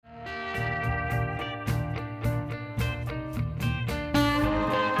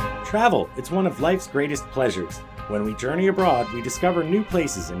Travel, it's one of life's greatest pleasures. When we journey abroad, we discover new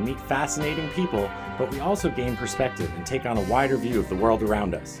places and meet fascinating people, but we also gain perspective and take on a wider view of the world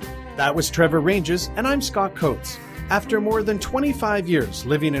around us. That was Trevor Ranges, and I'm Scott Coates. After more than 25 years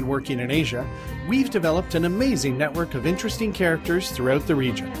living and working in Asia, we've developed an amazing network of interesting characters throughout the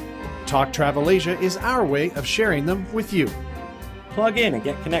region. Talk Travel Asia is our way of sharing them with you. Plug in and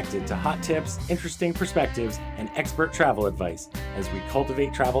get connected to hot tips, interesting perspectives, and expert travel advice as we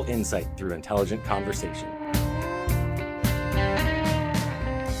cultivate travel insight through intelligent conversation.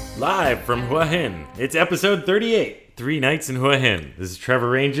 Live from Hua Hin, it's episode 38, 3 Nights in Hua Hin. This is Trevor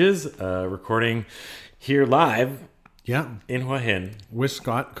Ranges, recording here live in Hua Hin. With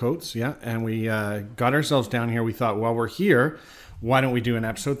Scott Coates, and we got ourselves down here. We thought, while we're here, why don't we do an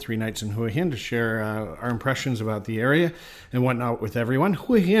episode, 3 Nights in Hua Hin, to share our impressions about the area and whatnot with everyone.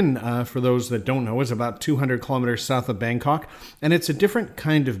 Hua Hin, for those that don't know, is about 200 kilometers south of Bangkok, and it's a different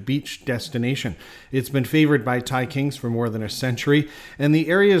kind of beach destination. It's been favored by Thai kings for more than a century, and the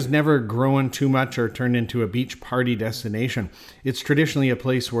area has never grown too much or turned into a beach party destination. It's traditionally a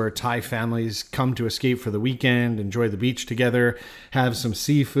place where Thai families come to escape for the weekend, enjoy the beach together, have some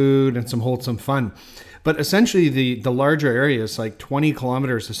seafood, and some wholesome fun. But essentially, the larger areas, like 20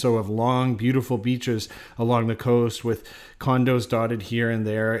 kilometers or so of long, beautiful beaches along the coast with condos dotted here and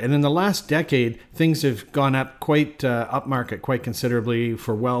there. And in the last decade, things have gone up quite upmarket, quite considerably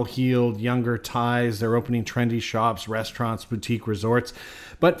for well-heeled, younger Thais. They're opening trendy shops, restaurants, boutique resorts.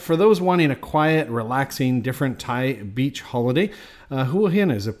 But for those wanting a quiet, relaxing, different Thai beach holiday, Hua Hin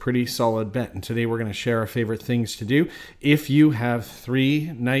is a pretty solid bet. And today we're going to share our favorite things to do if you have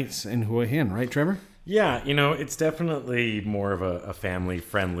 3 nights in Hua Hin. Right, Trevor? Yeah, it's definitely more of a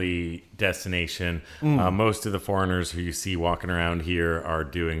family-friendly destination. Most of the foreigners who you see walking around here are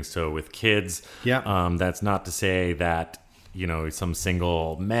doing so with kids. Yeah. That's not to say that some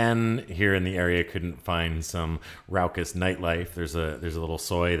single men here in the area couldn't find some raucous nightlife. There's a little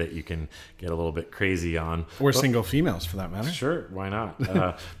soy that you can get a little bit crazy on. Or single females, for that matter. Sure, why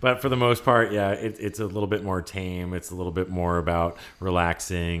not? But for the most part, it's a little bit more tame. It's a little bit more about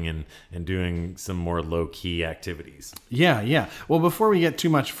relaxing and doing some more low-key activities. Yeah. Well, before we get too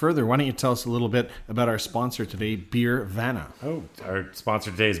much further, why don't you tell us a little bit about our sponsor today, Beer Vana. Oh, our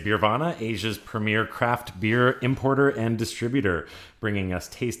sponsor today is Beer Vana, Asia's premier craft beer importer and distributor, bringing us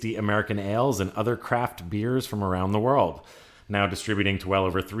tasty American ales and other craft beers from around the world. Now distributing to well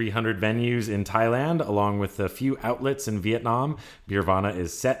over 300 venues in Thailand, along with a few outlets in Vietnam, Beer Vana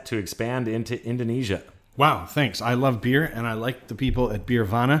is set to expand into Indonesia. Wow, thanks. I love beer, and I like the people at Beer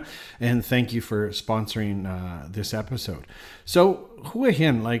Vana, and thank you for sponsoring this episode. So, Hua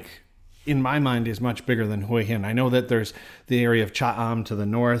Hin, in my mind, is much bigger than Hua Hin. I know that there's the area of Cha Am to the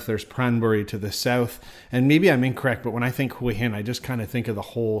north, there's Pranbury to the south, and maybe I'm incorrect, but when I think Hua Hin, I just kind of think of the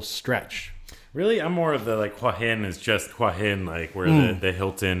whole stretch. Really, I'm more of the Hua Hin is just Hua Hin, where the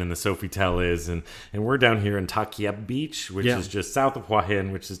Hilton and the Sofitel is, and we're down here in Ta Kiep Beach, which is just south of Hua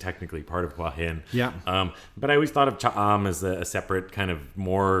Hin, which is technically part of Hua Hin. Yeah. But I always thought of Cha Am as a separate kind of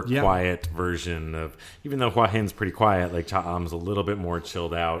more quiet version of, even though Hua Hin's pretty quiet, Cha Am's a little bit more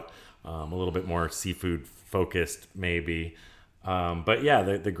chilled out, a little bit more seafood focused maybe. But yeah,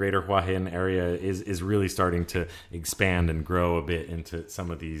 the greater Hua Hin area is really starting to expand and grow a bit into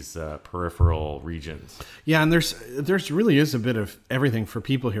some of these peripheral regions. Yeah, and there's really is a bit of everything for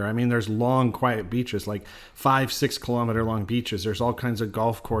people here. I mean, there's long, quiet beaches, 5-6 kilometer long beaches. There's all kinds of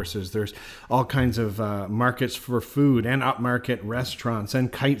golf courses. There's all kinds of markets for food and upmarket restaurants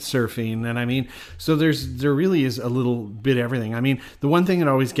and kite surfing. And I mean, so there really is a little bit of everything. I mean, the one thing that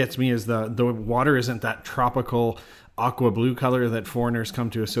always gets me is the water isn't that tropical aqua blue color that foreigners come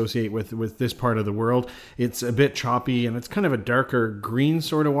to associate with this part of the world. It's a bit choppy, and it's kind of a darker green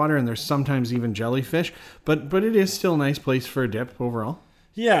sort of water, and there's sometimes even jellyfish, but it is still a nice place for a dip overall.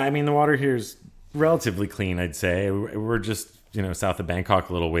 Yeah, I mean, the water here is relatively clean, I'd say. We're just south of Bangkok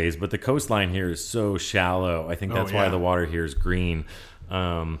a little ways, but the coastline here is so shallow. I think that's why the water here is green.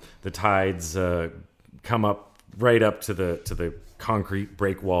 The tides come up right up to the concrete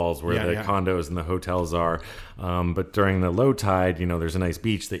break walls where the condos and the hotels are. But during the low tide, there's a nice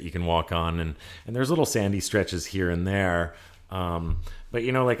beach that you can walk on, and there's little sandy stretches here and there. But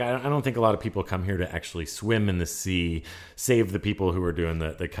I don't think a lot of people come here to actually swim in the sea, save the people who are doing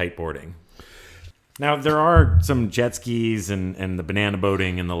the kiteboarding. Now, there are some jet skis and the banana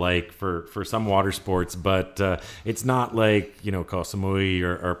boating and the like for some water sports, but it's not like, Koh Samui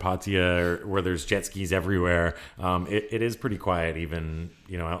or Pattaya where there's jet skis everywhere. It is pretty quiet even,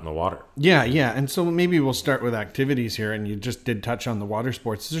 out in the water. Yeah. And so maybe we'll start with activities here. And you just did touch on the water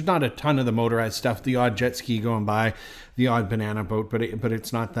sports. There's not a ton of the motorized stuff, the odd jet ski going by, the odd banana boat, but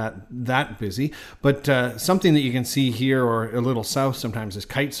it's not that busy. But something that you can see here or a little south sometimes is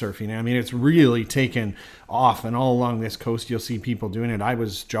kite surfing. I mean, it's really taken off, and all along this coast you'll see people doing it. I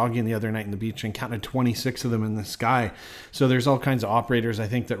was jogging the other night in the beach and counted 26 of them in the sky. So there's all kinds of operators, I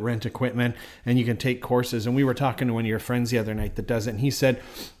think, that rent equipment, and you can take courses. And we were talking to one of your friends the other night that does it, and he said,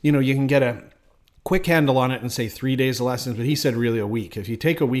 you can get a quick handle on it and say 3 days of lessons, but he said really a week. If you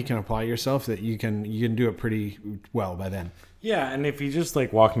take a week and apply yourself, that you can do it pretty well by then. Yeah, and if you just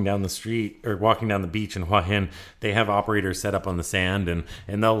like walking down the street or walking down the beach in Hua Hin, they have operators set up on the sand,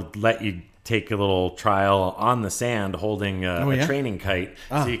 and they'll let you take a little trial on the sand holding a training kite,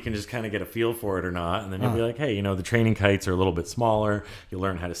 so you can just kind of get a feel for it or not, and then you'll be like, hey, the training kites are a little bit smaller, you'll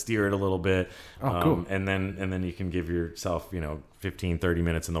learn how to steer it a little bit, cool. and then you can give yourself 15-30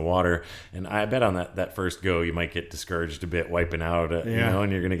 minutes in the water. And I bet on that first go you might get discouraged a bit wiping out,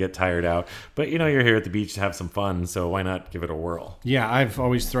 and you're gonna get tired out, but you're here at the beach to have some fun, so why not give it a whirl? Yeah, I've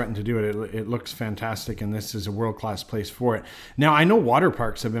always threatened to do it. It looks fantastic, and this is a world-class place for it. Now, I know water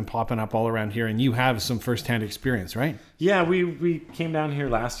parks have been popping up all around here, and you have some first-hand experience, right? Yeah, we came down here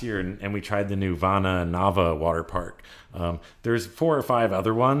last year and we tried the new Vana Nava water park. There's 4 or 5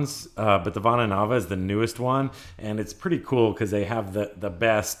 other ones, but the Vana Nava is the newest one, and it's pretty cool because they have the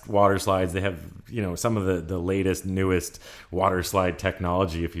best water slides. They have some of the latest, newest water slide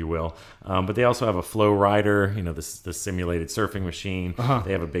technology, if you will. But they also have a flow rider, the simulated surfing machine.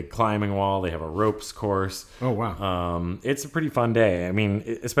 They have a big climbing wall. They have a ropes course. Oh, wow. It's a pretty fun day. I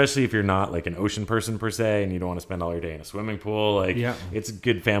mean, especially if you're not like an ocean person per se, and you don't want to spend all your day in a swimming pool. It's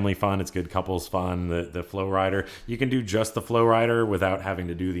good family fun. It's good couples fun. The flow rider, you can do just the flow rider without having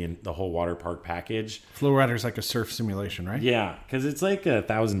to do the whole water park package. Flow rider is like a surf simulation, right? Yeah, because it's like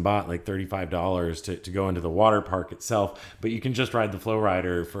 1,000 baht, like $35 to go into the water park itself, but you can just ride the flow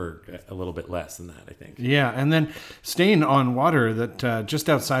rider for a little bit less than that, I think. Yeah, and then staying on water, that just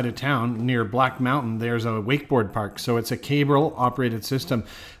outside of town near Black Mountain, there's a wakeboard park. So it's a cable operated system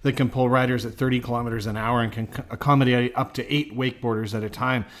that can pull riders at 30 kilometers an hour and can accommodate up to 8 wakeboarders at a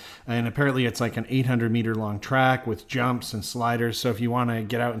time. And apparently it's like an 800 meter long track with jumps and sliders. So if you want to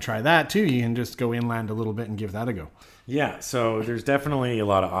get out and try that too, you can just go inland a little bit and give that a go. Yeah, so there's definitely a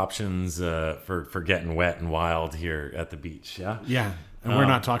lot of options for getting wet and wild here at the beach. Yeah. And we're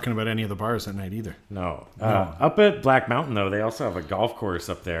not talking about any of the bars at night either. No. Up at Black Mountain, though, they also have a golf course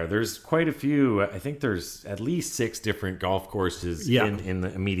up there. There's quite a few. I think there's at least 6 different golf courses in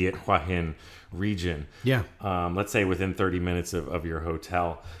the immediate Hua Hin region. Yeah. Let's say within 30 minutes of your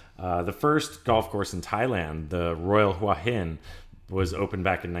hotel. The first golf course in Thailand, the Royal Hua Hin, was opened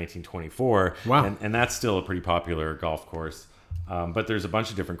back in 1924. Wow. And that's still a pretty popular golf course. But there's a bunch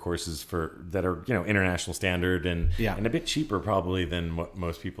of different courses that are international standard and a bit cheaper probably than what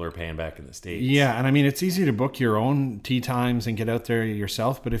most people are paying back in the States. Yeah, and I mean it's easy to book your own tee times and get out there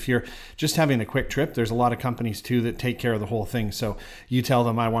yourself. But if you're just having a quick trip, there's a lot of companies too that take care of the whole thing. So you tell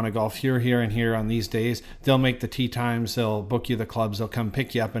them I want to golf here, and here on these days. They'll make the tee times. They'll book you the clubs. They'll come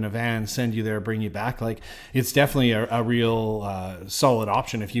pick you up in a van, send you there, bring you back. Like it's definitely a real solid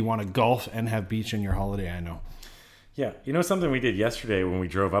option if you want to golf and have beach in your holiday. I know. Yeah, something we did yesterday when we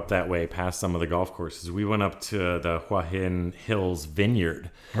drove up that way past some of the golf courses, we went up to the Hua Hin Hills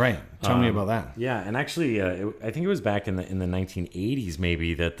Vineyard. Right. Tell me about that. Yeah, and actually, I think it was back in the 1980s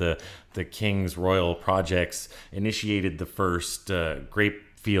maybe that the King's Royal Projects initiated the first grape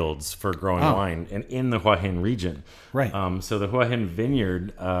fields for growing wine in the Hua Hin region. Right. So the Hua Hin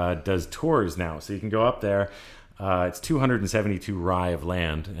Vineyard does tours now, so you can go up there. It's 272 rai of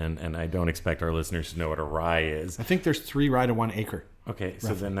land, and I don't expect our listeners to know what a rai is. I think there's 3 rai to 1 acre. Okay,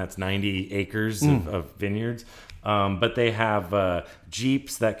 so then that's 90 acres of vineyards. But they have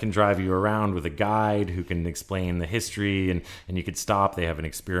jeeps that can drive you around with a guide who can explain the history, and you could stop. They have an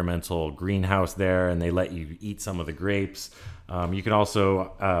experimental greenhouse there, and they let you eat some of the grapes. You can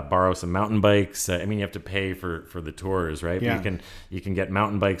also borrow some mountain bikes. I mean, you have to pay for the tours, right? Yeah. But you can get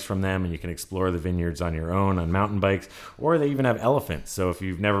mountain bikes from them, and you can explore the vineyards on your own on mountain bikes. Or they even have elephants. So if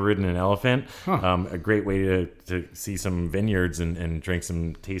you've never ridden an elephant, a great way to see some vineyards and drink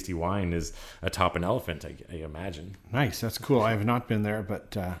some tasty wine is atop an elephant, I imagine. Nice. That's cool. I have not been there,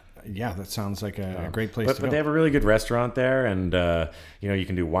 but Yeah, that sounds like a great place to go. But they have a really good restaurant there, and you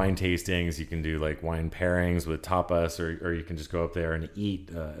can do wine tastings, you can do like wine pairings with tapas, or you can just go up there and eat.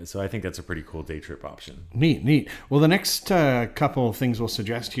 So I think that's a pretty cool day trip option. Neat. Well, the next couple of things we'll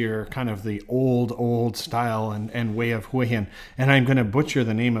suggest here are kind of the old style and way of Hua Hin. And I'm going to butcher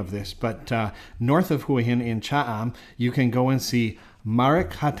the name of this, but north of Hua Hin in Cha'am, you can go and see Marik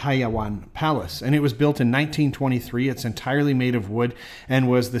Hatayawan Palace, and it was built in 1923. It's entirely made of wood and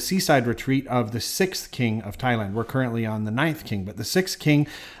was the seaside retreat of the 6th king of Thailand. We're currently on the 9th king, but the 6th king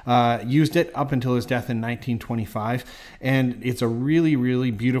used it up until his death in 1925, and it's a really,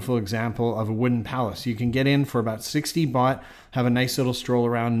 really beautiful example of a wooden palace. You can get in for about 60 baht, have a nice little stroll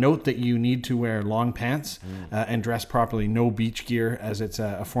around. Note that you need to wear long pants and dress properly. No beach gear, as it's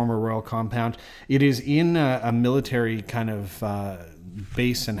a former royal compound. It is in a military kind of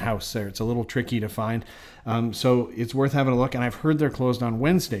base and house there. It's a little tricky to find. So it's worth having a look. And I've heard they're closed on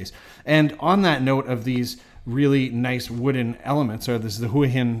Wednesdays. And on that note of these really nice wooden elements, this is the Hua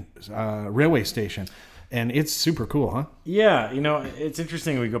Hin railway station. And it's super cool, huh? Yeah, it's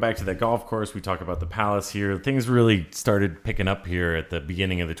interesting. We go back to that golf course. We talk about the palace here. Things really started picking up here at the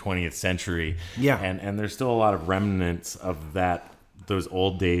beginning of the 20th century. Yeah. And there's still a lot of remnants of those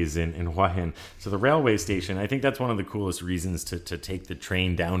old days in Hua Hin. So the railway station, I think that's one of the coolest reasons to take the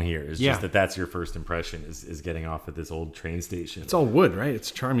train down here. Is just that's your first impression is getting off at this old train station. It's all wood, right?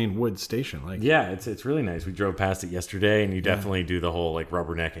 It's a charming wood station. It's really nice. We drove past it yesterday, and you definitely do the whole like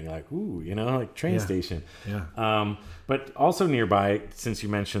rubbernecking, like like train station. Yeah. But also nearby, since you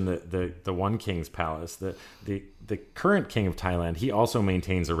mentioned the One King's Palace, the current king of Thailand, he also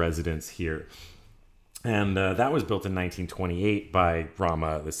maintains a residence here. And that was built in 1928 by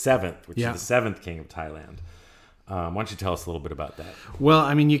Rama VII, which is the 7th king of Thailand. Why don't you tell us a little bit about that? Well,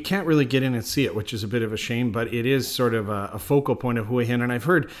 I mean, you can't really get in and see it, which is a bit of a shame, but it is sort of a focal point of Hua Hin. And I've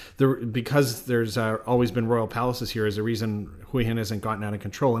heard, because there's always been royal palaces here, is the reason Hua Hin hasn't gotten out of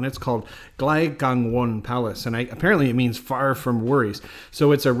control. And it's called Glai Gang Won Palace. And apparently it means far from worries.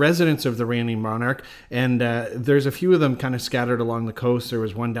 So it's a residence of the reigning monarch. And there's a few of them kind of scattered along the coast. There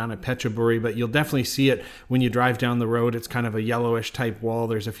was one down at Phetchaburi, but you'll definitely see it when you drive down the road. It's kind of a yellowish type wall.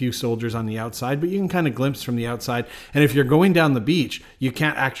 There's a few soldiers on the outside, but you can kind of glimpse from the outside. And if you're going down the beach, you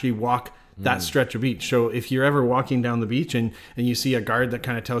can't actually walk that stretch of beach. So if you're ever walking down the beach and you see a guard that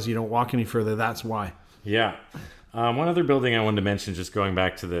kind of tells you don't walk any further, that's why. Yeah. One other building I wanted to mention, just going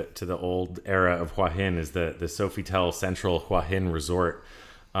back to the old era of Hua Hin, is the Sofitel Central Hua Hin Resort.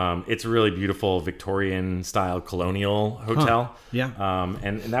 It's a really beautiful Victorian style colonial hotel. Huh. Yeah.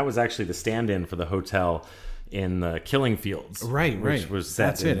 And that was actually the stand-in for the hotel in the Killing Fields, which was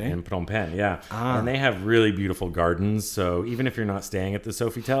set in Phnom Penh. And they have really beautiful gardens, so even if you're not staying at the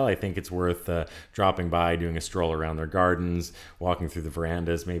Sofitel, I think it's worth dropping by, doing a stroll around their gardens, walking through the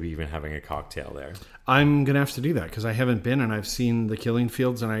verandas, maybe even having a cocktail there. I'm gonna have to do that because I haven't been, and I've seen the Killing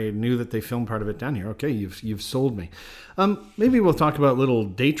Fields, and I knew that they filmed part of it down here. Okay, you've sold me. Maybe we'll talk about little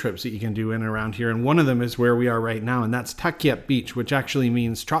day trips that you can do in and around here, and one of them is where we are right now, and that's Takiep Beach, which actually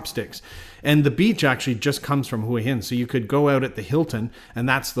means chopsticks. And the beach actually just comes from Hua Hin, so you could go out at the Hilton, and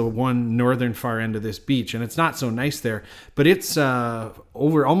that's the one northern far end of this beach, and it's not so nice there, but it's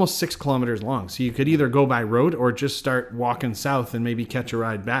over almost 6 kilometers long, so you could either go by road or just start walking south and maybe catch a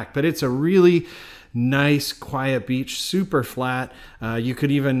ride back. But it's a really nice, quiet beach, super flat. You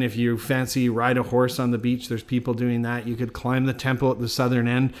could even, if you fancy, ride a horse on the beach. There's people doing that. You could climb the temple at the southern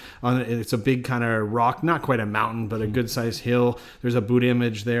end. It's a big kind of rock, not quite a mountain, but a good-sized hill. There's a Buddha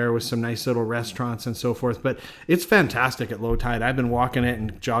image there with some nice little restaurants and so forth. But it's fantastic at low tide. I've been walking it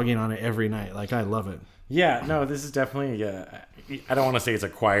and jogging on it every night. Like, I love it. Yeah, no, this is definitely, I don't want to say it's a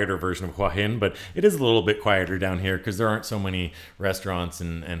quieter version of Hua Hin, but it is a little bit quieter down here because there aren't so many restaurants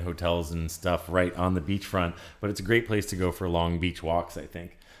and hotels and stuff right on the beachfront. But it's a great place to go for long beach walks, I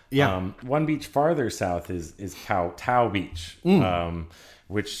think. Yeah. One beach farther south is Koh Tao Beach,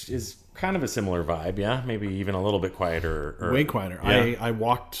 which is kind of a similar vibe, yeah? Maybe even a little bit quieter. Way quieter. Yeah. I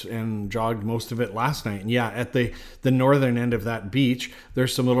walked and jogged most of it last night. And yeah, at the northern end of that beach,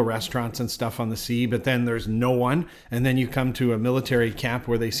 there's some little restaurants and stuff on the sea, but then there's no one. And then you come to a military camp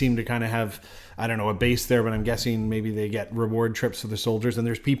where they seem to kind of have, I don't know, a base there, but I'm guessing maybe they get reward trips for the soldiers, and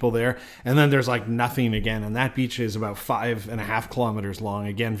there's people there. And then there's like nothing again. And that beach is about 5.5 kilometers long.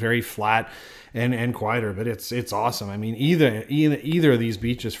 Again, very flat and quieter, but it's awesome. I mean, either of these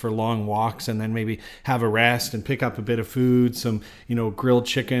beaches for long walks, and then maybe have a rest and pick up a bit of food, some, grilled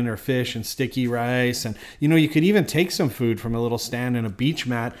chicken or fish and sticky rice. And, you could even take some food from a little stand and a beach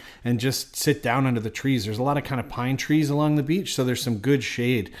mat and just sit down under the trees. There's a lot of kind of pine trees along the beach, so there's some good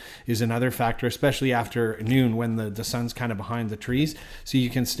shade is another factor. especially after noon when the sun's kind of behind the trees, so you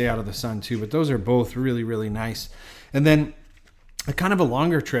can stay out of the sun too. But those are both really, really nice. And then a kind of a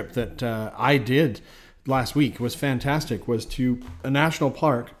longer trip that I did last week was fantastic, was to a national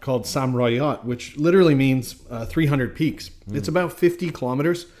park called Sam Rayot, which literally means 300 peaks. It's about 50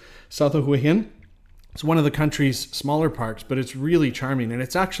 kilometers south of Hua Hin. It's one of the country's smaller parks, but it's really charming. And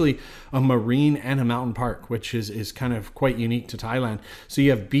it's actually a marine and a mountain park, which is kind of quite unique to Thailand. So you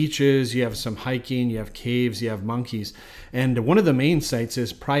have beaches, you have some hiking, you have caves, you have monkeys. And one of the main sites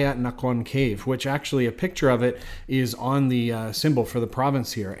is Prayat Nakhon Cave, which actually a picture of it is on the symbol for the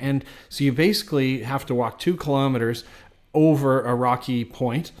province here. And so you basically have to walk 2 kilometers over a rocky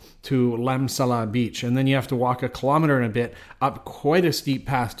point to Lam Sala Beach. And then you have to walk 1 kilometer and a bit up quite a steep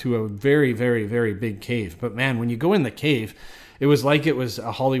path to a very, very, very big cave. But man, when you go in the cave, it was like it was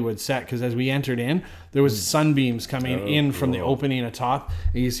a Hollywood set, because as we entered in, there was sunbeams coming in from the opening atop,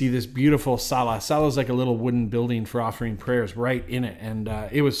 and you see this beautiful sala. Sala is like a little wooden building for offering prayers right in it, and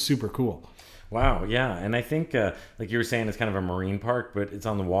it was super cool. Wow, yeah. And I think, like you were saying, it's kind of a marine park, but it's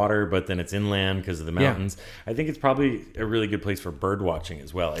on the water, but then it's inland because of the mountains. Yeah. I think it's probably a really good place for bird watching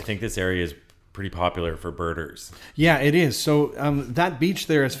as well. I think this area is pretty popular for birders. Yeah, it is. So that beach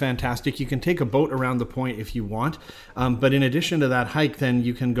there is fantastic. You can take a boat around the point if you want. But in addition to that hike, then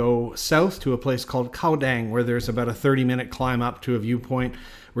you can go south to a place called Khao Dang, where there's about a 30-minute climb up to a viewpoint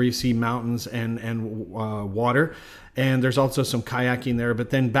where you see mountains and water. And there's also some kayaking there. But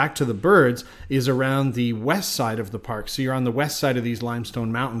then back to the birds is around the west side of the park. So you're on the west side of these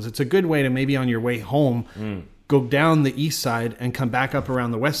limestone mountains. It's a good way to maybe on your way home go down the east side and come back up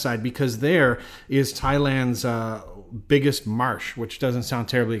around the west side, because there is Thailand's biggest marsh, which doesn't sound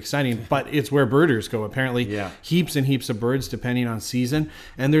terribly exciting, but it's where birders go. Apparently, heaps and heaps of birds depending on season.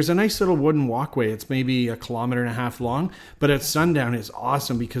 And there's a nice little wooden walkway. It's maybe 1.5 kilometers long, but at sundown it's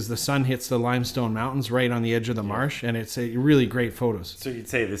awesome because the sun hits the limestone mountains right on the edge of the marsh, and it's really great photos. So you'd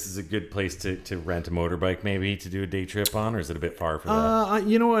say this is a good place to rent a motorbike maybe to do a day trip on, or is it a bit far for that?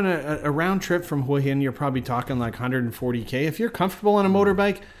 You know, a round trip from Hua Hin, you're probably talking like 140K. If you're comfortable on a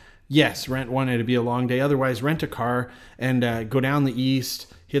motorbike, yes, rent one. It'd be a long day. Otherwise, rent a car and go down the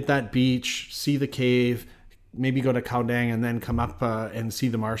east, hit that beach, see the cave, maybe go to Khao Dang, and then come up and see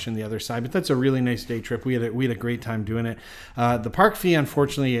the marsh on the other side. But that's a really nice day trip. We had a great time doing it. The park fee,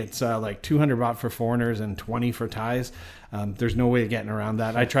 unfortunately, it's like 200 baht for foreigners and 20 for Thais. There's no way of getting around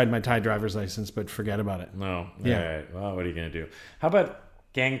that. I tried my Thai driver's license, but forget about it. No. Yeah. All right. Well, what are you going to do? How about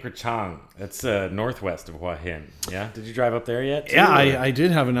Gang Krachang? That's northwest of Hua Hin. Yeah, did you drive up there yet? Yeah, I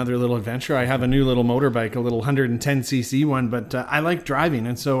did have another little adventure. I have a new little motorbike, a little 110cc one, but I like driving,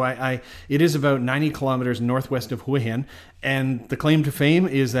 and so it is about 90 kilometers northwest of Hua Hin. And the claim to fame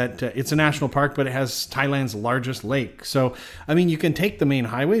is that it's a national park, but it has Thailand's largest lake. So, I mean, you can take the main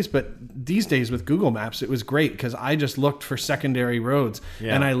highways, but these days with Google Maps, it was great because I just looked for secondary roads.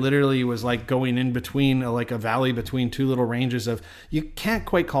 Yeah. And I literally was like going in between, like a valley between two little ranges of, you can't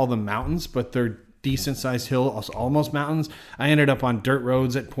quite call them mountains, but they're decent sized hill, almost mountains. I ended up on dirt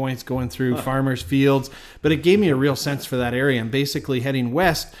roads at points going through farmers' fields, but it gave me a real sense for that area. And basically heading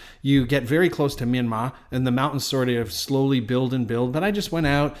west, you get very close to Myanmar, and the mountains sort of slowly build and build. But I just went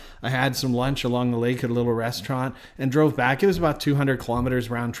out, I had some lunch along the lake at a little restaurant, and drove back. It was about 200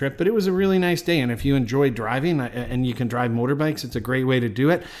 kilometers round trip, but it was a really nice day. And if you enjoy driving and you can drive motorbikes, it's a great way to do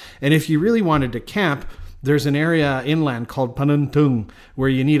it. And if you really wanted to camp, there's an area inland called Panantung where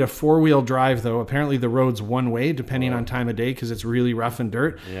you need a 4-wheel drive, though. Apparently the road's one way, depending on time of day, because it's really rough and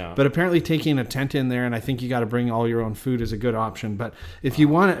dirt. Yeah. But apparently taking a tent in there, and I think you got to bring all your own food, is a good option. But if you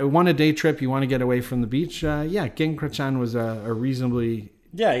want a day trip, you want to get away from the beach, Gang Krachan was a reasonably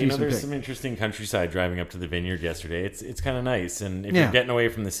there's some interesting countryside driving up to the vineyard yesterday. It's kind of nice. And if you're getting away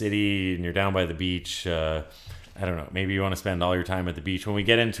from the city and you're down by the beach, I don't know, maybe you want to spend all your time at the beach. When we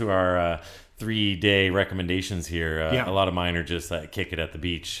get into our 3-day recommendations here, a lot of mine are just kick it at the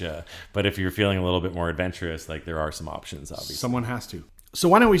beach. But if you're feeling a little bit more adventurous, there are some options, obviously. Someone has to. So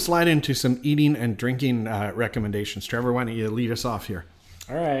why don't we slide into some eating and drinking recommendations? Trevor, why don't you lead us off here?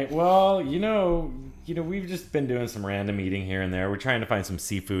 All right. Well, you know, we've just been doing some random eating here and there. We're trying to find some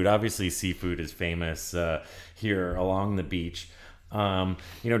seafood. Obviously, seafood is famous here along the beach.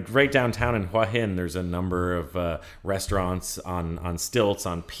 Right downtown in Hua Hin, there's a number of restaurants on stilts,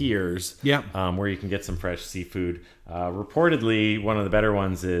 on piers, where you can get some fresh seafood. Reportedly, one of the better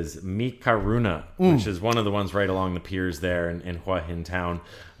ones is Mi Karuna, which is one of the ones right along the piers there in Hua Hin town.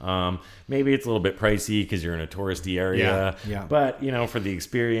 Maybe it's a little bit pricey because you're in a touristy area, but for the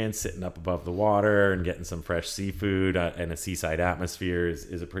experience, sitting up above the water and getting some fresh seafood and a seaside atmosphere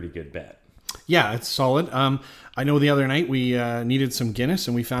is a pretty good bet. Yeah, it's solid. I know the other night we needed some Guinness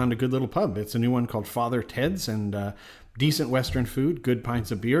and we found a good little pub. It's a new one called Father Ted's, and decent Western food, good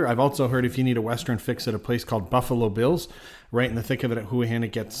pints of beer. I've also heard if you need a Western fix at a place called Buffalo Bill's, right in the thick of it at Hua Hin,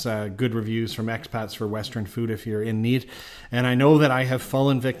 it gets good reviews from expats for Western food if you're in need. And I know that I have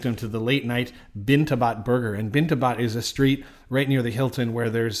fallen victim to the late night Bintabat Burger. And Bintabat is a street right near the Hilton where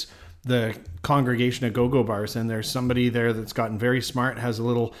there's the congregation of go-go bars, and there's somebody there that's gotten very smart, has a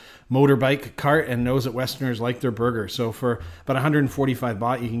little motorbike cart, and knows that Westerners like their burger. So for about 145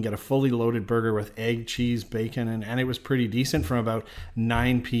 baht, you can get a fully loaded burger with egg, cheese, bacon, and it was pretty decent from about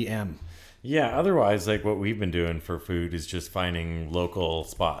 9 p.m. Yeah, otherwise, like what we've been doing for food is just finding local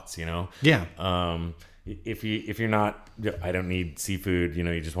spots, you know? Yeah. If you're not, I don't need seafood, you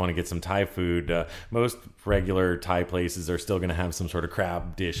know, you just want to get some Thai food. Most regular Thai places are still going to have some sort of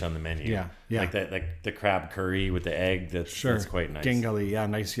crab dish on the menu. Yeah. Like that, like the crab curry with the egg. That's quite nice. Gingali, yeah,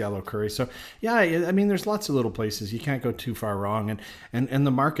 nice yellow curry. So yeah, I mean, there's lots of little places. You can't go too far wrong, and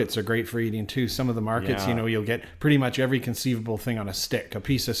the markets are great for eating too. Some of the markets, you know, you'll get pretty much every conceivable thing on a stick: a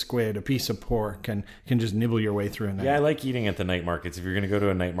piece of squid, a piece of pork, and you can just nibble your way through. And yeah, I like eating at the night markets. If you're going to go to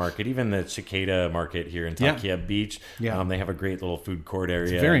a night market, even the Cicada market here in Takia Beach, they have a great little food court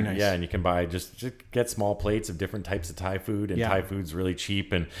area. It's very nice. Yeah, and you can buy just get small plates of different types of Thai food, and Thai food's really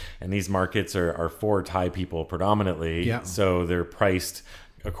cheap. And these markets are for Thai people predominantly, so they're priced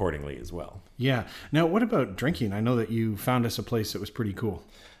accordingly as well. Yeah. Now, what about drinking? I know that you found us a place that was pretty cool.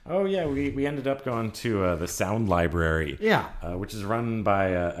 Oh, yeah. We ended up going to the Sound Library, which is run by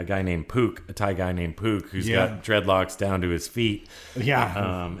a guy named Pook, a Thai guy named Pook, who's got dreadlocks down to his feet.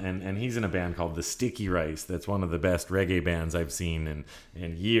 Yeah. And he's in a band called The Sticky Rice. That's one of the best reggae bands I've seen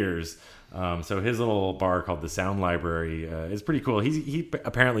in years. So his little bar called the Sound Library is pretty cool. He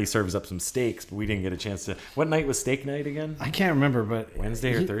apparently serves up some steaks, but we didn't get a chance to. What night was steak night again? I can't remember, but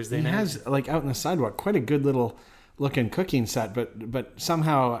Wednesday or Thursday night? He has, like, out in the sidewalk, quite a good little looking cooking set, but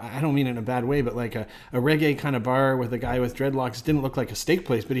somehow, I don't mean it in a bad way, but like a reggae kind of bar with a guy with dreadlocks didn't look like a steak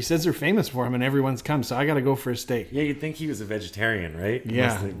place, but he says they're famous for him and everyone's come, so I got to go for a steak. Yeah, you'd think he was a vegetarian, right?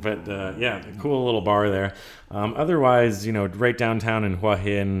 Yeah. Mostly. But cool little bar there. Otherwise, you know, right downtown in Hua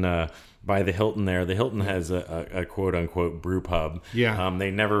Hin, by the Hilton there. The Hilton has a quote-unquote brew pub. Yeah. They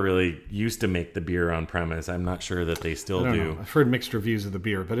never really used to make the beer on premise. I'm not sure that they still do. I've heard mixed reviews of the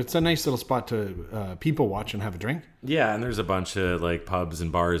beer, but it's a nice little spot to people watch and have a drink. Yeah, and there's a bunch of like pubs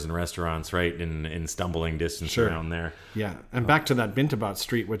and bars and restaurants right in stumbling distance around there. Yeah, and back to that Bintabat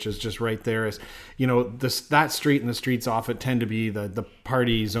Street, which is just right there, is, you know, that street and the streets off it tend to be the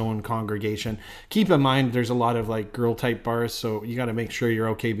party zone congregation. Keep in mind, there's a lot of like girl type bars, so you got to make sure you're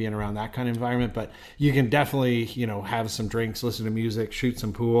okay being around that kind of environment. But you can definitely, you know, have some drinks, listen to music, shoot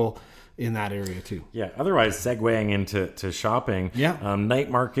some pool in that area too. Yeah. Otherwise, segueing into shopping. Yeah. Night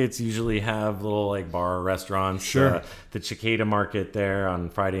markets usually have little like bar restaurants. Sure. The Cicada Market there on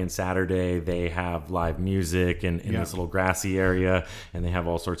Friday and Saturday, they have live music in this little grassy area, and they have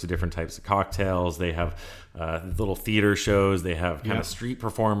all sorts of different types of cocktails. They have little theater shows. They have kind of street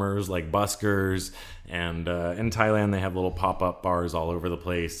performers like buskers. And in Thailand, they have little pop-up bars all over the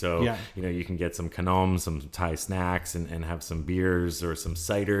place. So, you know, you can get some kanom, some Thai snacks, and have some beers or some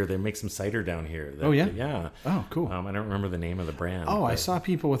cider. They make some cider down here. Yeah. Oh, cool. I don't remember the name of the brand. Oh, I saw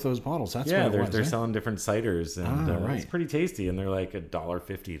people with those bottles. That's what it was. They're selling different ciders. And right. It's pretty tasty. And they're like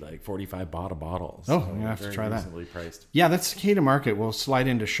 $1.50, like 45 baht a bottle. So you have to try that. Reasonably priced. Yeah, that's Cicada Market. We'll slide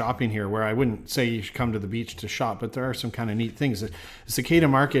into shopping here, where I wouldn't say you should come to the beach to shop, but there are some kind of neat things. The Cicada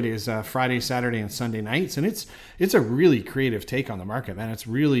Market is Friday, Saturday, and Sunday nights, and it's a really creative take on the market, man. It's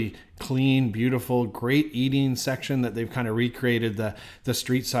really clean, beautiful, great eating section that they've kind of recreated the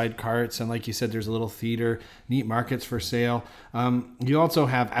street side carts, and like you said, there's a little theater, neat markets for sale. You also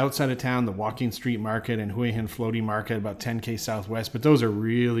have outside of town the Walking Street Market and Hua Hin Floating Market about 10k southwest, but those are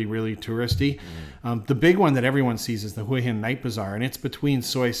really, really touristy. The big one that everyone sees is the Hua Hin Night Bazaar, and it's between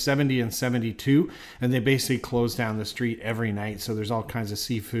Soi 70 and 72, and they basically close down the street every night, so there's all kinds of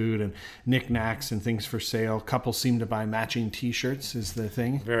seafood and knickknacks and things for sale. Couples seem to buy matching t-shirts is the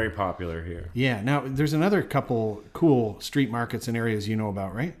thing. Very popular here. Yeah. Now, there's another couple cool street markets and areas you know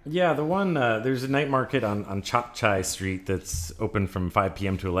about, right? Yeah, the one, there's a night market on Chap Chai Street that's open from 5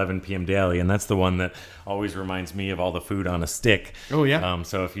 p.m. to 11 p.m. daily, and that's the one that always reminds me of all the food on a stick. Oh, yeah.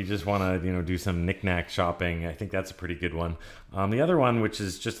 So if you just want to, you know, do some knickknack shopping, I think that's a pretty good one. The other one, which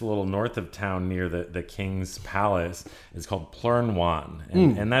is just a little north of town near the King's Palace, is called Plern Wan.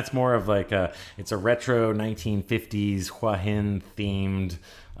 And that's more of like it's a retro 1950s Hua Hin themed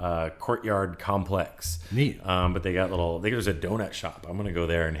courtyard complex. Neat. But they got there's a donut shop. I'm gonna go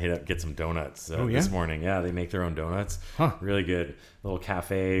there and get some donuts this morning. Yeah, they make their own donuts. Huh. Really good. Little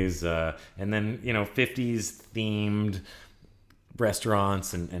cafes, and then 50s themed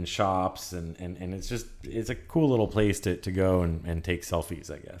restaurants and shops, and it's a cool little place to go and take selfies,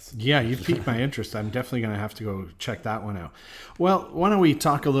 I guess. Yeah, you've piqued my interest. I'm definitely going to have to go check that one out. Well, why don't we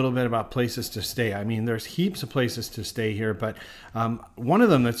talk a little bit about places to stay? I mean, there's heaps of places to stay here, but one of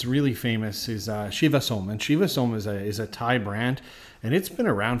them that's really famous is Shiva Som, and Shiva Som is a Thai brand. And it's been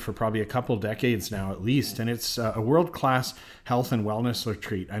around for probably a couple decades now, at least. And it's a world-class health and wellness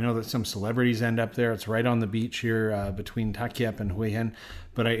retreat. I know that some celebrities end up there. It's right on the beach here between Tha Kiep and Hue Hin.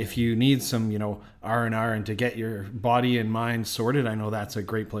 But if you need some, R&R and to get your body and mind sorted, I know that's a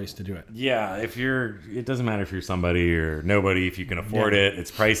great place to do it. Yeah, it doesn't matter if you're somebody or nobody, if you can afford it.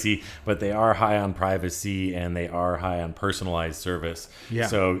 It's pricey, but they are high on privacy and they are high on personalized service. Yeah.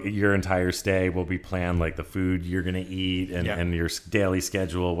 So your entire stay will be planned, like the food you're going to eat and your daily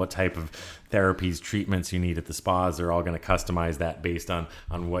schedule, what type of therapies, treatments you need at the spas. They're all going to customize that based on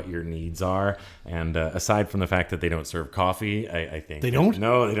what your needs are. And aside from the fact that they don't serve coffee, I think they don't.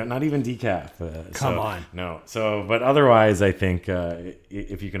 No, they don't. Not even decaf. Come on. No. So, but otherwise, I think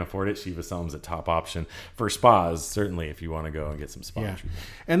if you can afford it, Shiva Som's a top option for spas. Certainly, if you want to go and get some spa treatment.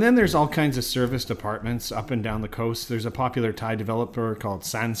 And then there's all kinds of serviced apartments up and down the coast. There's a popular Thai developer called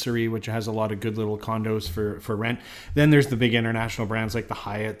Sansari, which has a lot of good little condos for rent. Then there's the big international brands like the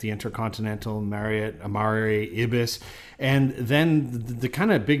Hyatt, the Intercontinental, Marriott, Amari, Ibis. And then the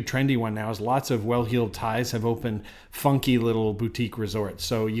kind of big trendy one now is lots of well-heeled Thais have opened funky little boutique resorts.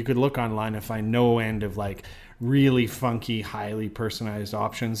 So you could look online and find no end of like really funky, highly personalized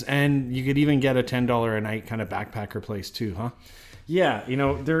options. And you could even get a $10 a night kind of backpacker place too, huh? Yeah,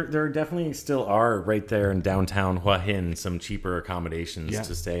 there definitely still are right there in downtown Hua Hin some cheaper accommodations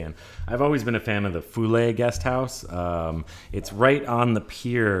to stay in. I've always been a fan of the Fule Guest House. It's right on the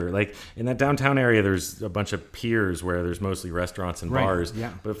pier. Like in that downtown area, there's a bunch of piers where there's mostly restaurants and bars.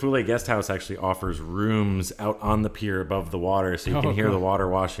 Yeah. But Fule Guest House actually offers rooms out on the pier above the water, so you can hear the water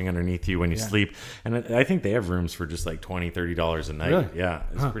washing underneath you when you sleep. And I think they have rooms for just like $20, $30 a night. Really? Yeah,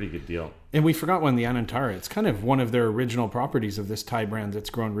 it's a pretty good deal. And we forgot one, the Anantara. It's kind of one of their original properties of this Thai brand that's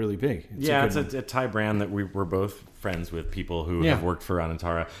grown really big. It's a Thai brand that we're both friends with, people who have worked for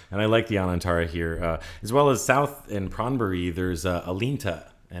Anantara. And I like the Anantara here. As well as south in Pronbury, there's Alinta.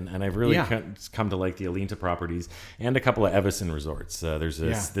 And I've really come to like the Alinta properties and a couple of Evison resorts. There's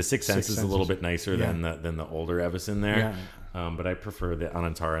the Six Senses is a little bit nicer than the older Evison there. Yeah. But I prefer the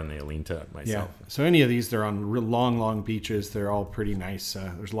Anantara and the Alinta myself. Yeah. So any of these, they're on long beaches. They're all pretty nice.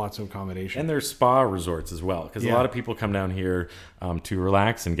 There's lots of accommodation. And there's spa resorts as well, because a lot of people come down here to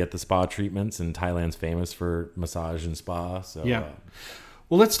relax and get the spa treatments. And Thailand's famous for massage and spa. So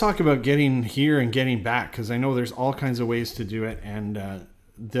well, let's talk about getting here and getting back, because I know there's all kinds of ways to do it. And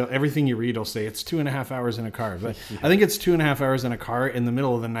everything you read will say it's 2.5 hours in a car, but I think it's 2.5 hours in a car in the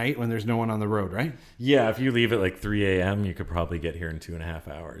middle of the night when there's no one on the road, right? Yeah, if you leave at like 3 a.m., you could probably get here in 2.5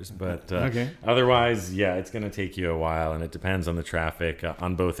 hours. But otherwise, it's going to take you a while, and it depends on the traffic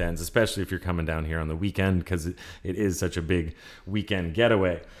on both ends, especially if you're coming down here on the weekend, because it is such a big weekend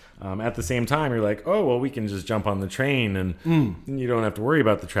getaway. At the same time, you're like, oh, well, we can just jump on the train and you don't have to worry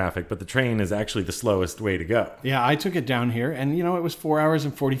about the traffic. But the train is actually the slowest way to go. Yeah, I took it down here and, it was 4 hours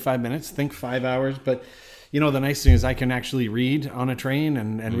and 45 minutes. Think 5 hours. But, the nice thing is I can actually read on a train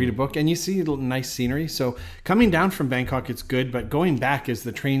and read a book, and you see nice scenery. So coming down from Bangkok, it's good. But going back is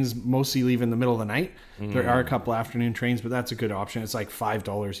the trains mostly leave in the middle of the night. There are a couple afternoon trains, but that's a good option. It's like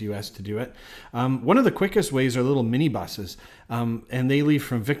 $5 US to do it. One of the quickest ways are little mini buses, and they leave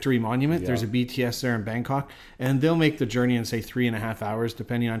from Victory Monument. There's a BTS there in Bangkok, and they'll make the journey in, say, 3.5 hours,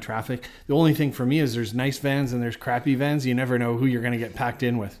 depending on traffic. The only thing for me is there's nice vans and there's crappy vans. You never know who you're going to get packed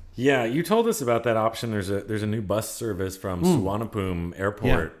in with. Yeah, you told us about that option. There's a new bus service from Suvarnabhumi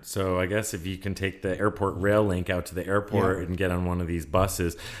Airport. Yeah. So I guess if you can take the airport rail link out to the airport and get on one of these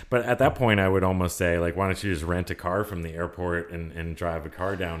buses. But at that point, I would almost say, like, why don't you just rent a car from the airport and drive a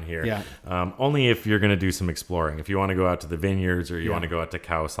car down here? Yeah. Only if you're going to do some exploring. If you want to go out to the vineyards or you want to go out to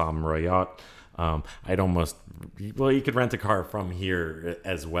Khao Sam Royot, you could rent a car from here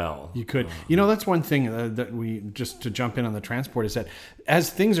as well. You could. That's one thing that we, just to jump in on the transport, is that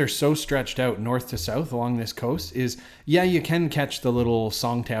as things are so stretched out north to south along this coast, you can catch the little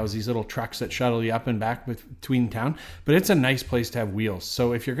songtaos, these little trucks that shuttle you up and back between town, but it's a nice place to have wheels.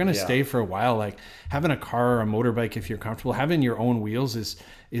 So if you're going to stay for a while, like having a car or a motorbike, if you're comfortable, having your own wheels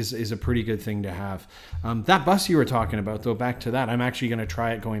is a pretty good thing to have. That bus you were talking about, though, back to that, I'm actually going to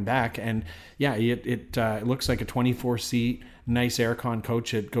try it going back. And it looks like a 24-seat nice aircon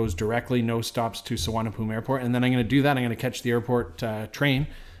coach. It goes directly, no stops to Suvarnabhumi Airport. And then I'm going to do that. I'm going to catch the airport train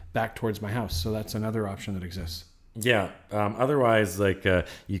back towards my house. So that's another option that exists. Yeah. Otherwise, like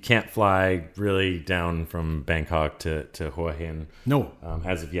you can't fly really down from Bangkok to Hua Hin. No.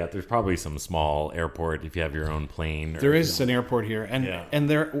 As of yet, there's probably some small airport if you have your own plane. There is an airport here, and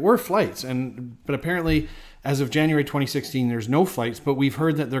there were flights, but apparently, as of January 2016, there's no flights. But we've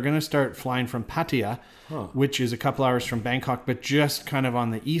heard that they're going to start flying from Pattaya, which is a couple hours from Bangkok, but just kind of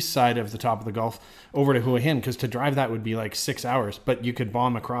on the east side of the top of the Gulf, over to Hua Hin, because to drive that would be like 6 hours, but you could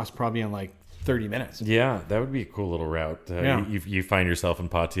bomb across probably in like 30 minutes. Yeah, that would be a cool little route. You find yourself in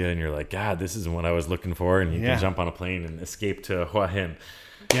Pattaya and you're like, God, this isn't what I was looking for. And you can jump on a plane and escape to Hua Hin.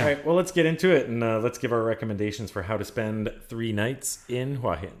 Yeah. All right, well, let's get into it and let's give our recommendations for how to spend 3 nights in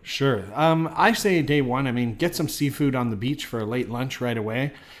Hua Hin. Sure. I say day one, get some seafood on the beach for a late lunch right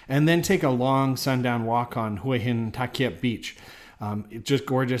away, and then take a long sundown walk on Hua Hin Tak Kiep Beach. It's just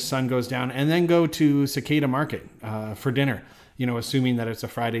gorgeous, sun goes down, and then go to Cicada Market for dinner. Assuming that it's a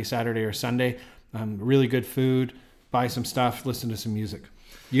Friday, Saturday, or Sunday. Really good food, buy some stuff, listen to some music.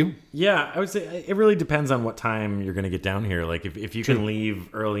 You? Yeah, I would say it really depends on what time you're going to get down here. Like if you can leave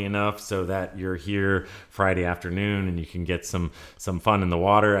early enough so that you're here Friday afternoon and you can get some fun in the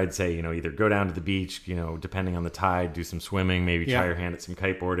water, I'd say, either go down to the beach, depending on the tide, do some swimming, maybe try your hand at some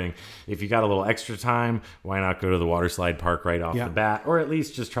kiteboarding. If you got a little extra time, why not go to the water slide park right off the bat, or at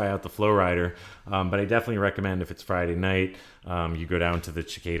least just try out the flow rider. But I definitely recommend if it's Friday night, you go down to the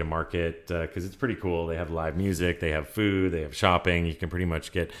Cicada Market because it's pretty cool. They have live music, they have food, they have shopping. You can pretty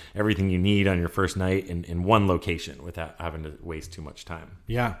much get everything you need on your first night in one location without having to waste too much time.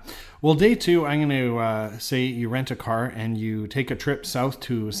 Yeah. Well, day two, I'm going to say you rent a car and you take a trip south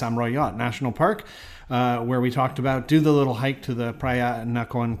to Samroyot National Park, where we talked about do the little hike to the Praia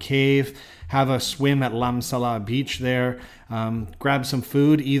Nakhon cave, have a swim at Lam Salah Beach there, grab some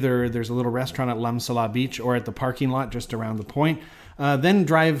food. Either there's a little restaurant at Lam Salah Beach or at the parking lot just around the point. Then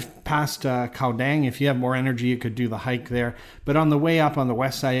drive past Khao Dang. If you have more energy, you could do the hike there. But on the way up on the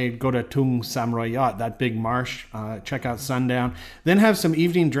west side, go to Tung Samroyot, that big marsh. Check out sundown. Then have some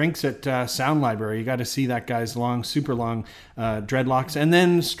evening drinks at Sound Library. You got to see that guy's super long dreadlocks. And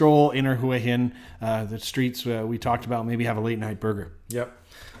then stroll inner Hua Hin, the streets we talked about. Maybe have a late night burger. Yep.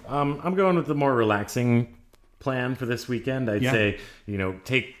 I'm going with the more relaxing plan for this weekend. I'd say,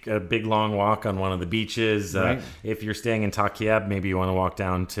 take a big long walk on one of the beaches. If you're staying in Tak Kiep, maybe you want to walk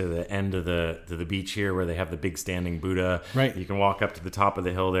down to the end of the beach here where they have the big standing Buddha. Right. You can walk up to the top of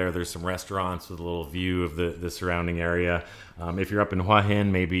the hill there. There's some restaurants with a little view of the surrounding area. If you're up in Hua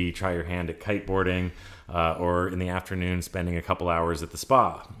Hin, maybe try your hand at kiteboarding. Or in the afternoon, spending a couple hours at the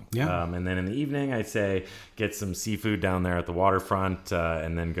spa. Yeah. And then in the evening, I'd say get some seafood down there at the waterfront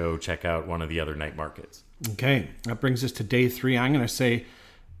and then go check out one of the other night markets. Okay, that brings us to day 3. I'm going to say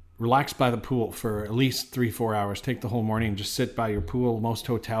relax by the pool for at least 3-4 hours. Take the whole morning, just sit by your pool. Most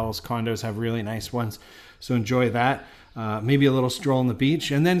hotels, condos have really nice ones, so enjoy that. Maybe a little stroll on the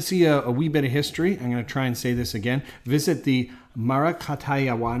beach, and then see a wee bit of history. I'm going to try and say this again. Visit the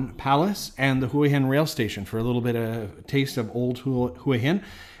Marakatayawan Palace and the Hua Hin rail station for a little bit of taste of old Hua Hin,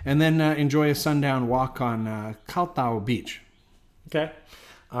 and then enjoy a sundown walk on Khao Tao Beach. Okay.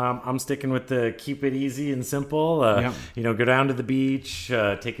 I'm sticking with the keep it easy and simple. Go down to the beach,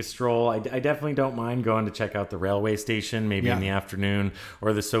 take a stroll. I definitely don't mind going to check out the railway station, maybe in the afternoon,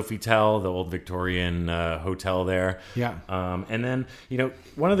 or the Sofitel, the old Victorian hotel there. Yeah. And then,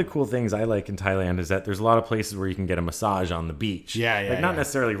 one of the cool things I like in Thailand is that there's a lot of places where you can get a massage on the beach. Not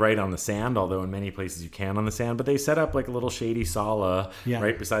necessarily right on the sand, although in many places you can on the sand, but they set up like a little shady sala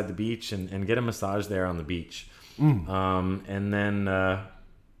right beside the beach and get a massage there on the beach. And then...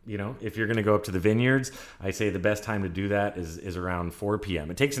 if you're going to go up to the vineyards, I say the best time to do that is around 4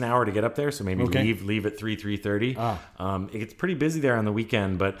 p.m. It takes an hour to get up there, so maybe leave at 3:30. It gets pretty busy there on the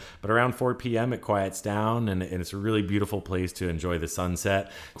weekend, but around 4 p.m. it quiets down, and it's a really beautiful place to enjoy the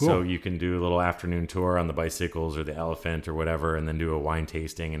sunset. Cool. So you can do a little afternoon tour on the bicycles or the elephant or whatever, and then do a wine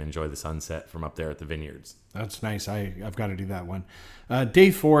tasting and enjoy the sunset from up there at the vineyards. That's nice. I've got to do that one.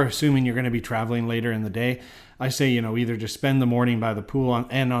 Day 4, assuming you're going to be traveling later in the day, I say, either just spend the morning by the pool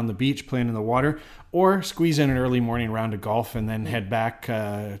and on the beach playing in the water, or squeeze in an early morning round of golf and then head back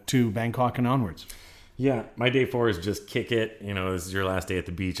to Bangkok and onwards. Yeah, my day 4 is just kick it. This is your last day at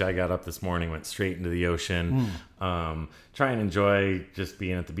the beach. I got up this morning, went straight into the ocean. Try and enjoy just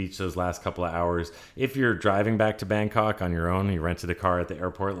being at the beach those last couple of hours. If you're driving back to Bangkok on your own, you rented a car at the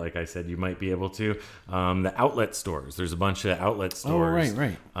airport, like I said, you might be able to. The outlet stores, there's a bunch of outlet stores.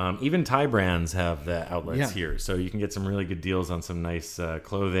 Oh, right. Even Thai brands have the outlets here, so you can get some really good deals on some nice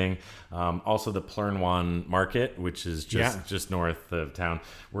clothing. Also the Plernwan Market, which is just north of town.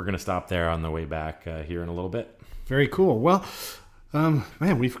 We're going to stop there on the way back here in a little bit. Very cool. Well,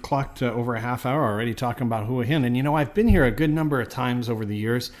 man, we've clocked over a half hour already talking about Hua Hin. And, I've been here a good number of times over the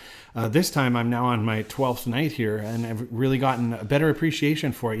years. This time I'm now on my 12th night here, and I've really gotten a better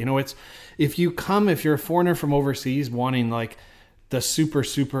appreciation for it. It's if you're a foreigner from overseas wanting like the super,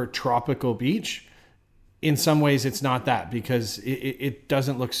 super tropical beach, in some ways it's not that, because it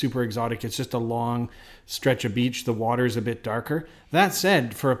doesn't look super exotic. It's just a long stretch of beach. The water's a bit darker. That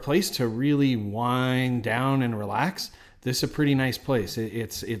said, for a place to really wind down and relax, this is a pretty nice place.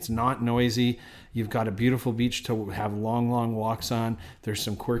 It's not noisy. You've got a beautiful beach to have long walks on. There's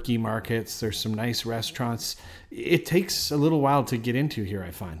some quirky markets. There's some nice restaurants. It takes a little while to get into here,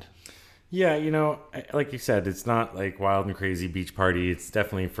 I find. Yeah, like you said, it's not like wild and crazy beach party. It's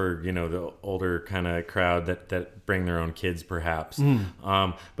definitely for, the older kind of crowd that bring their own kids, perhaps.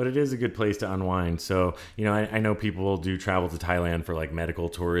 But it is a good place to unwind. So, I know people do travel to Thailand for like medical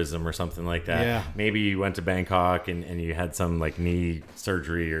tourism or something like that. Yeah. Maybe you went to Bangkok and you had some like knee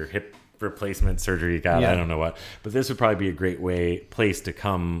surgery or hip replacement surgery. God, I don't know what. But this would probably be a great place to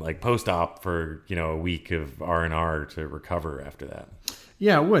come like post-op for, a week of R&R to recover after that.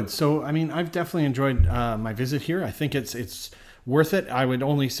 Yeah, it would. So, I've definitely enjoyed my visit here. I think it's worth it. I would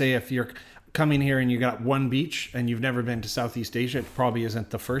only say if you're coming here and you got one beach and you've never been to Southeast Asia, it probably isn't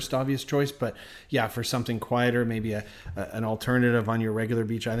the first obvious choice. But yeah, for something quieter, maybe an alternative on your regular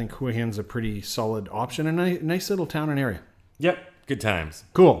beach, I think Hua Hin's a pretty solid option and a nice little town and area. Yep. Good times.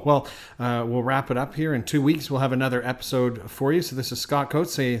 Cool. Well, we'll wrap it up here. In 2 weeks, we'll have another episode for you. So this is Scott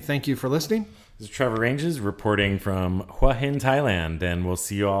Coates. Say thank you for listening. This is Trevor Ranges reporting from Hua Hin, Thailand, and we'll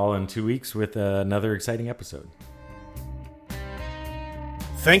see you all in 2 weeks with another exciting episode.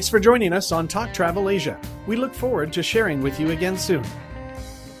 Thanks for joining us on Talk Travel Asia. We look forward to sharing with you again soon.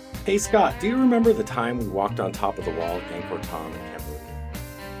 Hey Scott, do you remember the time we walked on top of the wall at Angkor Thom in Cambodia?